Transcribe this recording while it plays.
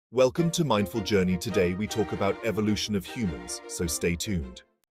Welcome to Mindful Journey. Today we talk about evolution of humans, so stay tuned.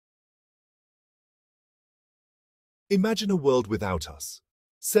 Imagine a world without us.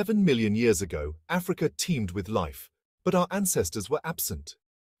 7 million years ago, Africa teemed with life, but our ancestors were absent.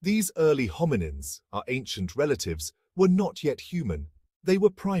 These early hominins, our ancient relatives, were not yet human. They were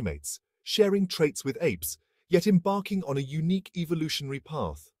primates, sharing traits with apes, yet embarking on a unique evolutionary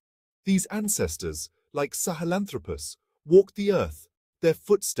path. These ancestors, like Sahelanthropus, walked the earth, their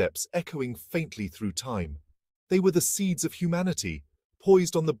footsteps echoing faintly through time. They were the seeds of humanity,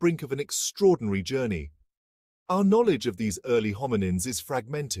 poised on the brink of an extraordinary journey. Our knowledge of these early hominins is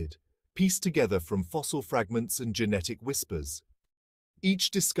fragmented, pieced together from fossil fragments and genetic whispers. Each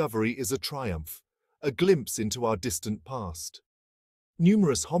discovery is a triumph, a glimpse into our distant past.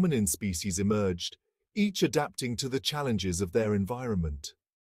 Numerous hominin species emerged, each adapting to the challenges of their environment.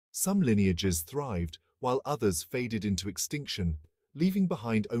 Some lineages thrived, while others faded into extinction, leaving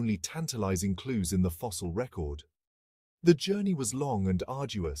behind only tantalizing clues in the fossil record. The journey was long and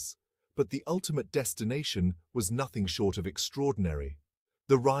arduous, but the ultimate destination was nothing short of extraordinary: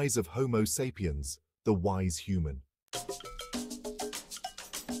 the rise of Homo sapiens, the wise human.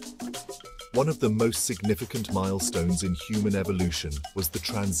 One of the most significant milestones in human evolution was the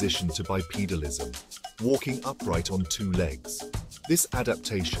transition to bipedalism, walking upright on two legs. This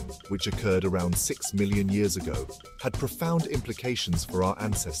adaptation, which occurred around 6 million years ago, had profound implications for our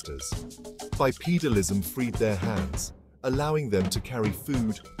ancestors. Bipedalism freed their hands, allowing them to carry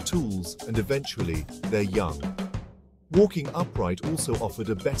food, tools, and eventually, their young. Walking upright also offered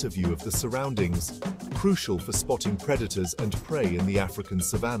a better view of the surroundings, crucial for spotting predators and prey in the African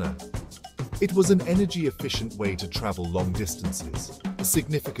savanna. It was an energy-efficient way to travel long distances, a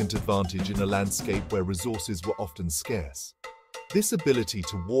significant advantage in a landscape where resources were often scarce. This ability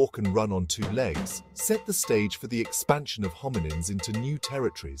to walk and run on two legs set the stage for the expansion of hominins into new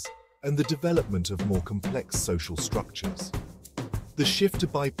territories and the development of more complex social structures. The shift to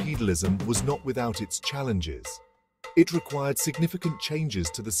bipedalism was not without its challenges. It required significant changes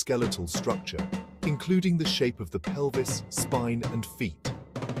to the skeletal structure, including the shape of the pelvis, spine, and feet.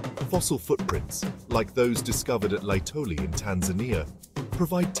 Fossil footprints, like those discovered at Laetoli in Tanzania,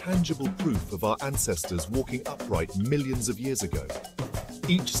 provide tangible proof of our ancestors walking upright millions of years ago.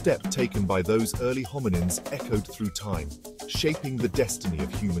 Each step taken by those early hominins echoed through time, shaping the destiny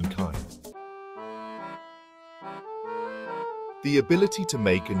of humankind. The ability to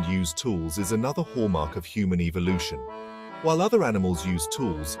make and use tools is another hallmark of human evolution. While other animals use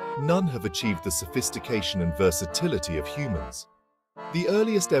tools, none have achieved the sophistication and versatility of humans. The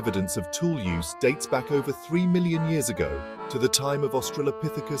earliest evidence of tool use dates back over 3 million years ago, to the time of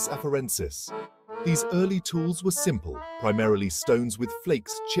Australopithecus afarensis. These early tools were simple, primarily stones with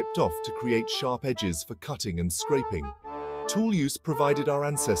flakes chipped off to create sharp edges for cutting and scraping. Tool use provided our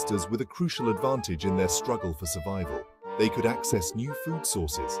ancestors with a crucial advantage in their struggle for survival. They could access new food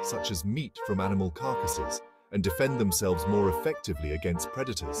sources, such as meat from animal carcasses, and defend themselves more effectively against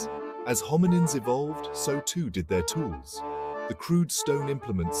predators. As hominins evolved, so too did their tools. The crude stone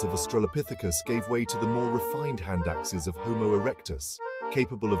implements of Australopithecus gave way to the more refined hand axes of Homo erectus,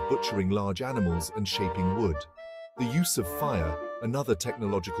 capable of butchering large animals and shaping wood. The use of fire, another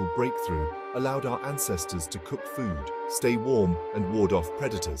technological breakthrough, allowed our ancestors to cook food, stay warm, and ward off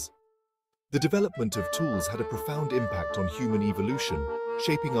predators. The development of tools had a profound impact on human evolution,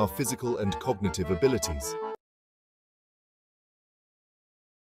 shaping our physical and cognitive abilities.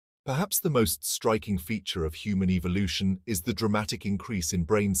 Perhaps the most striking feature of human evolution is the dramatic increase in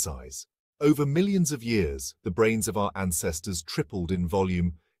brain size. Over millions of years, the brains of our ancestors tripled in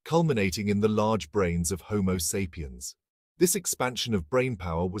volume, culminating in the large brains of Homo sapiens. This expansion of brain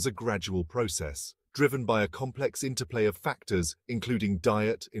power was a gradual process, driven by a complex interplay of factors, including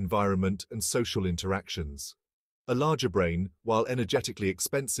diet, environment, and social interactions. A larger brain, while energetically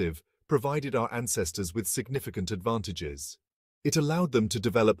expensive, provided our ancestors with significant advantages. It allowed them to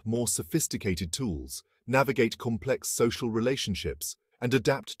develop more sophisticated tools, navigate complex social relationships, and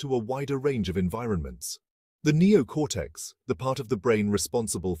adapt to a wider range of environments. The neocortex, the part of the brain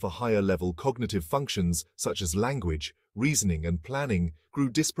responsible for higher-level cognitive functions such as language, reasoning, and planning, grew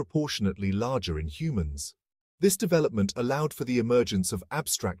disproportionately larger in humans. This development allowed for the emergence of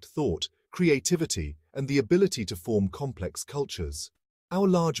abstract thought, creativity, and the ability to form complex cultures. Our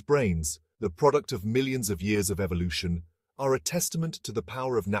large brains, the product of millions of years of evolution, are a testament to the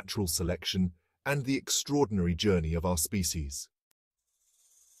power of natural selection and the extraordinary journey of our species.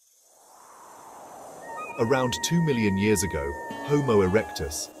 Around 2 million years ago, Homo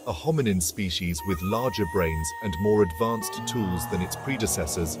erectus, a hominin species with larger brains and more advanced tools than its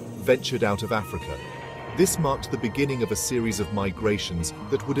predecessors, ventured out of Africa. This marked the beginning of a series of migrations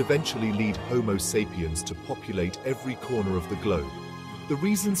that would eventually lead Homo sapiens to populate every corner of the globe. The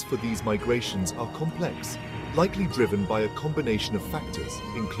reasons for these migrations are complex, likely driven by a combination of factors,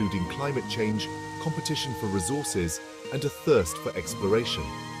 including climate change, competition for resources, and a thirst for exploration.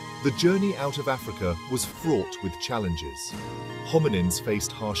 The journey out of Africa was fraught with challenges. Hominins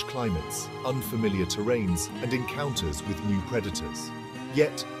faced harsh climates, unfamiliar terrains, and encounters with new predators.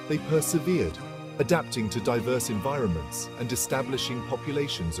 Yet, they persevered, adapting to diverse environments and establishing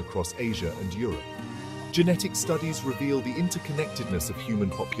populations across Asia and Europe. Genetic studies reveal the interconnectedness of human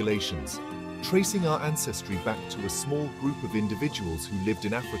populations, tracing our ancestry back to a small group of individuals who lived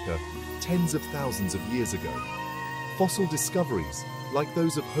in Africa tens of thousands of years ago. Fossil discoveries, like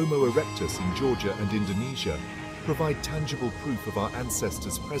those of Homo erectus in Georgia and Indonesia, provide tangible proof of our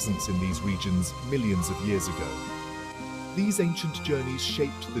ancestors' presence in these regions millions of years ago. These ancient journeys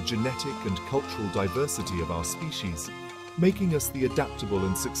shaped the genetic and cultural diversity of our species, making us the adaptable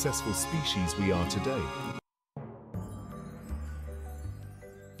and successful species we are today.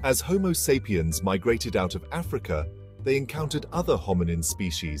 As Homo sapiens migrated out of Africa, they encountered other hominin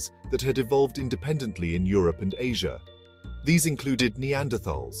species that had evolved independently in Europe and Asia. These included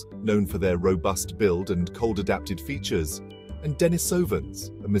Neanderthals, known for their robust build and cold-adapted features, and Denisovans,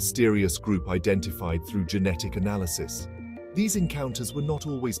 a mysterious group identified through genetic analysis. These encounters were not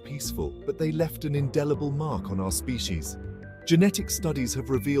always peaceful, but they left an indelible mark on our species. Genetic studies have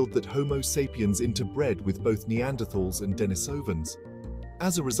revealed that Homo sapiens interbred with both Neanderthals and Denisovans.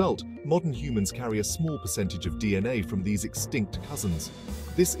 As a result, modern humans carry a small percentage of DNA from these extinct cousins.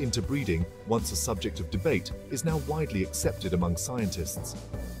 This interbreeding, once a subject of debate, is now widely accepted among scientists.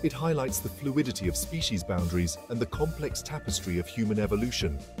 It highlights the fluidity of species boundaries and the complex tapestry of human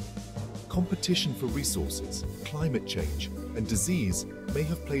evolution. Competition for resources, climate change, and disease may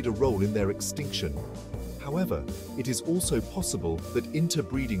have played a role in their extinction. However, it is also possible that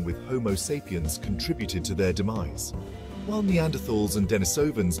interbreeding with Homo sapiens contributed to their demise. While Neanderthals and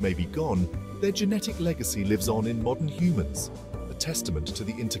Denisovans may be gone, their genetic legacy lives on in modern humans, a testament to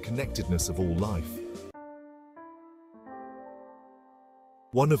the interconnectedness of all life.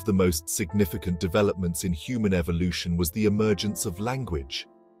 One of the most significant developments in human evolution was the emergence of language.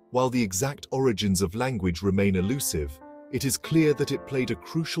 While the exact origins of language remain elusive, it is clear that it played a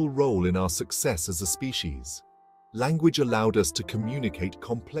crucial role in our success as a species. Language allowed us to communicate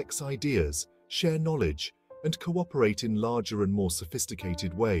complex ideas, share knowledge, and cooperate in larger and more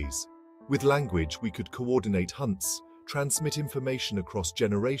sophisticated ways. With language, we could coordinate hunts, transmit information across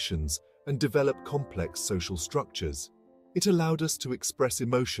generations, and develop complex social structures. It allowed us to express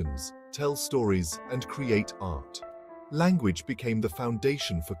emotions, tell stories, and create art. Language became the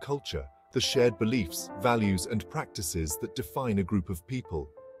foundation for culture, the shared beliefs, values, and practices that define a group of people.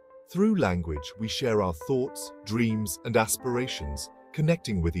 Through language, we share our thoughts, dreams, and aspirations,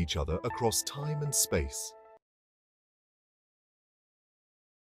 connecting with each other across time and space.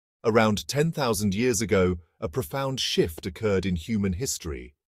 Around 10,000 years ago, a profound shift occurred in human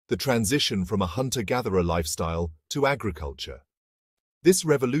history, the transition from a hunter-gatherer lifestyle to agriculture. This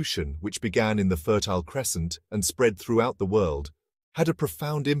revolution, which began in the Fertile Crescent and spread throughout the world, had a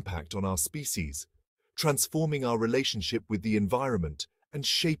profound impact on our species, transforming our relationship with the environment and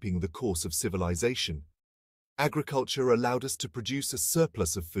shaping the course of civilization. Agriculture allowed us to produce a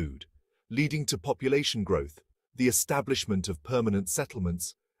surplus of food, leading to population growth, the establishment of permanent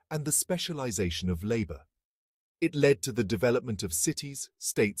settlements, and the specialization of labor. It led to the development of cities,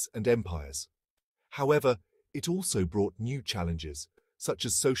 states, and empires. However, it also brought new challenges, such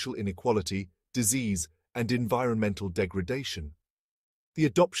as social inequality, disease, and environmental degradation. The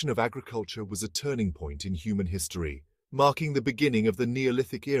adoption of agriculture was a turning point in human history, marking the beginning of the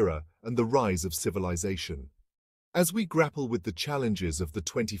Neolithic era and the rise of civilization. As we grapple with the challenges of the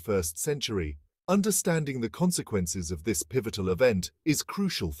 21st century, understanding the consequences of this pivotal event is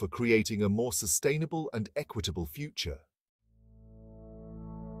crucial for creating a more sustainable and equitable future.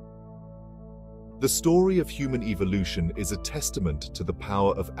 The story of human evolution is a testament to the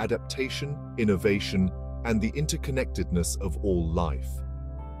power of adaptation, innovation, and the interconnectedness of all life.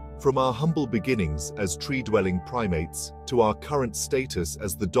 From our humble beginnings as tree-dwelling primates to our current status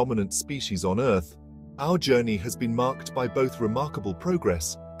as the dominant species on Earth, our journey has been marked by both remarkable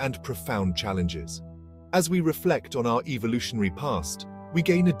progress and profound challenges. As we reflect on our evolutionary past, we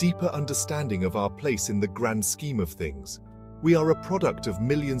gain a deeper understanding of our place in the grand scheme of things. We are a product of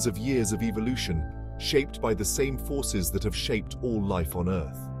millions of years of evolution, shaped by the same forces that have shaped all life on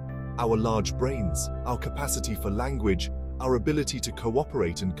Earth. Our large brains, our capacity for language, our ability to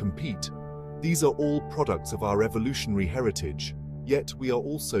cooperate and compete, these are all products of our evolutionary heritage, yet we are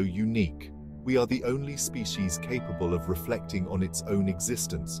also unique. We are the only species capable of reflecting on its own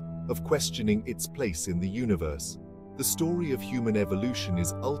existence, of questioning its place in the universe. The story of human evolution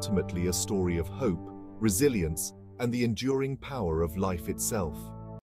is ultimately a story of hope, resilience, and the enduring power of life itself.